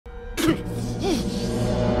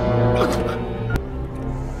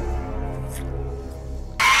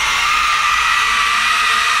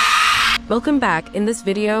Welcome back. In this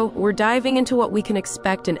video, we're diving into what we can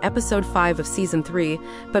expect in episode 5 of season 3,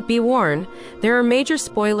 but be warned, there are major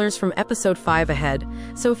spoilers from episode 5 ahead,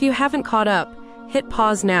 so if you haven't caught up, hit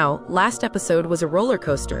pause now. Last episode was a roller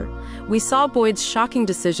coaster. We saw Boyd's shocking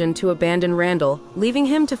decision to abandon Randall, leaving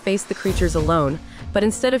him to face the creatures alone, but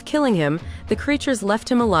instead of killing him, the creatures left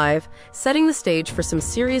him alive, setting the stage for some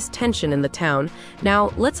serious tension in the town.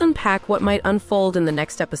 Now, let's unpack what might unfold in the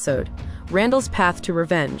next episode. Randall's path to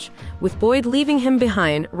revenge. With Boyd leaving him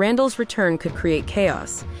behind, Randall's return could create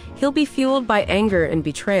chaos. He'll be fueled by anger and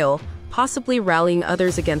betrayal, possibly rallying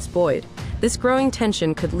others against Boyd. This growing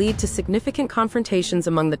tension could lead to significant confrontations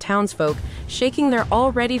among the townsfolk, shaking their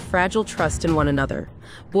already fragile trust in one another.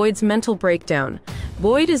 Boyd's mental breakdown.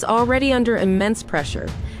 Boyd is already under immense pressure,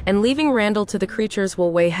 and leaving Randall to the creatures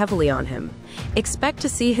will weigh heavily on him. Expect to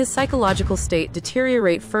see his psychological state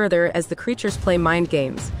deteriorate further as the creatures play mind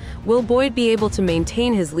games. Will Boyd be able to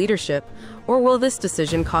maintain his leadership, or will this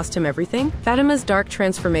decision cost him everything? Fatima's dark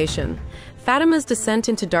transformation. Fatima's descent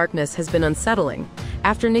into darkness has been unsettling.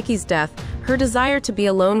 After Nikki's death, her desire to be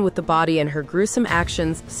alone with the body and her gruesome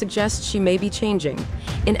actions suggest she may be changing.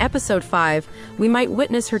 In episode 5, we might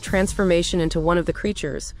witness her transformation into one of the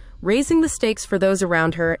creatures, raising the stakes for those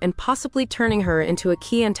around her and possibly turning her into a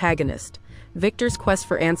key antagonist. Victor's quest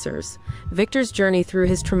for answers. Victor's journey through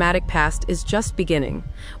his traumatic past is just beginning.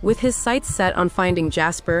 With his sights set on finding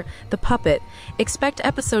Jasper, the puppet, expect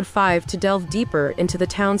episode 5 to delve deeper into the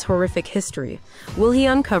town's horrific history. Will he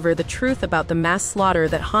uncover the truth about the mass slaughter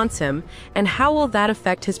that haunts him, and how will that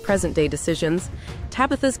affect his present-day decisions?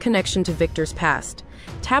 Tabitha's connection to Victor's past.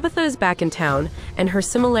 Tabitha is back in town, and her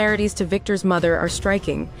similarities to Victor's mother are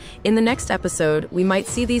striking. In the next episode, we might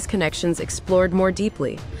see these connections explored more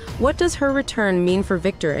deeply. What does her return mean for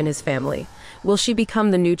Victor and his family? Will she become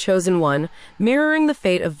the new chosen one, mirroring the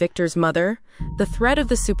fate of Victor's mother? The threat of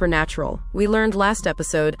the supernatural. We learned last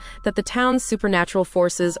episode that the town's supernatural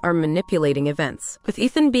forces are manipulating events. With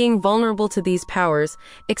Ethan being vulnerable to these powers,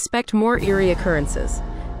 expect more eerie occurrences.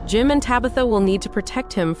 Jim and Tabitha will need to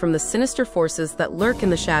protect him from the sinister forces that lurk in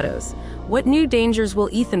the shadows. What new dangers will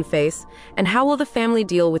Ethan face, and how will the family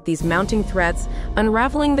deal with these mounting threats,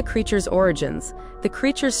 unraveling the creature's origins? The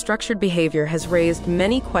creature's structured behavior has raised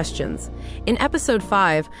many questions. In episode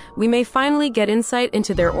 5, we may finally get insight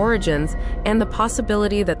into their origins and the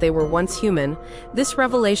possibility that they were once human. This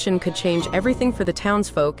revelation could change everything for the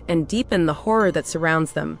townsfolk and deepen the horror that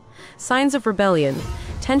surrounds them. Signs of rebellion.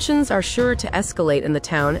 Tensions are sure to escalate in the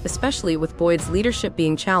town, especially with Boyd's leadership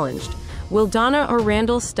being challenged. Will Donna or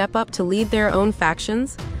Randall step up to lead their own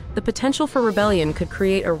factions? The potential for rebellion could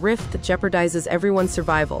create a rift that jeopardizes everyone's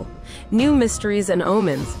survival. New mysteries and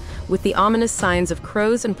omens. With the ominous signs of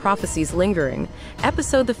crows and prophecies lingering,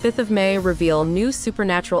 episode the 5th of May reveal new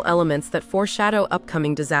supernatural elements that foreshadow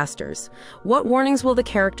upcoming disasters. What warnings will the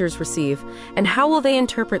characters receive, and how will they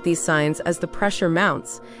interpret these signs as the pressure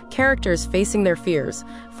mounts? Characters facing their fears.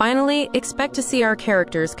 Finally, expect to see our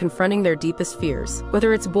characters confronting their deepest fears.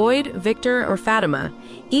 Whether it's Boyd, Victor, or Fatima,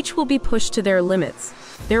 each will be pushed to their limits.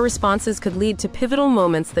 Their responses could lead to pivotal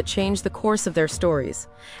moments that change the course of their stories.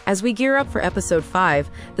 As we gear up for episode 5,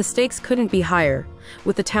 the stakes couldn't be higher.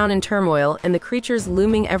 With the town in turmoil and the creatures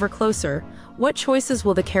looming ever closer, what choices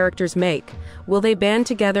will the characters make? Will they band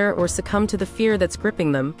together or succumb to the fear that's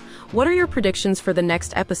gripping them? What are your predictions for the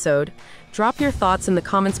next episode? Drop your thoughts in the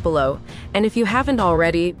comments below, and if you haven't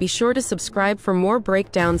already, be sure to subscribe for more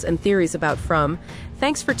breakdowns and theories about From.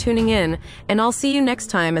 Thanks for tuning in, and I'll see you next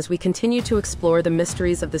time as we continue to explore the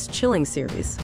mysteries of this chilling series.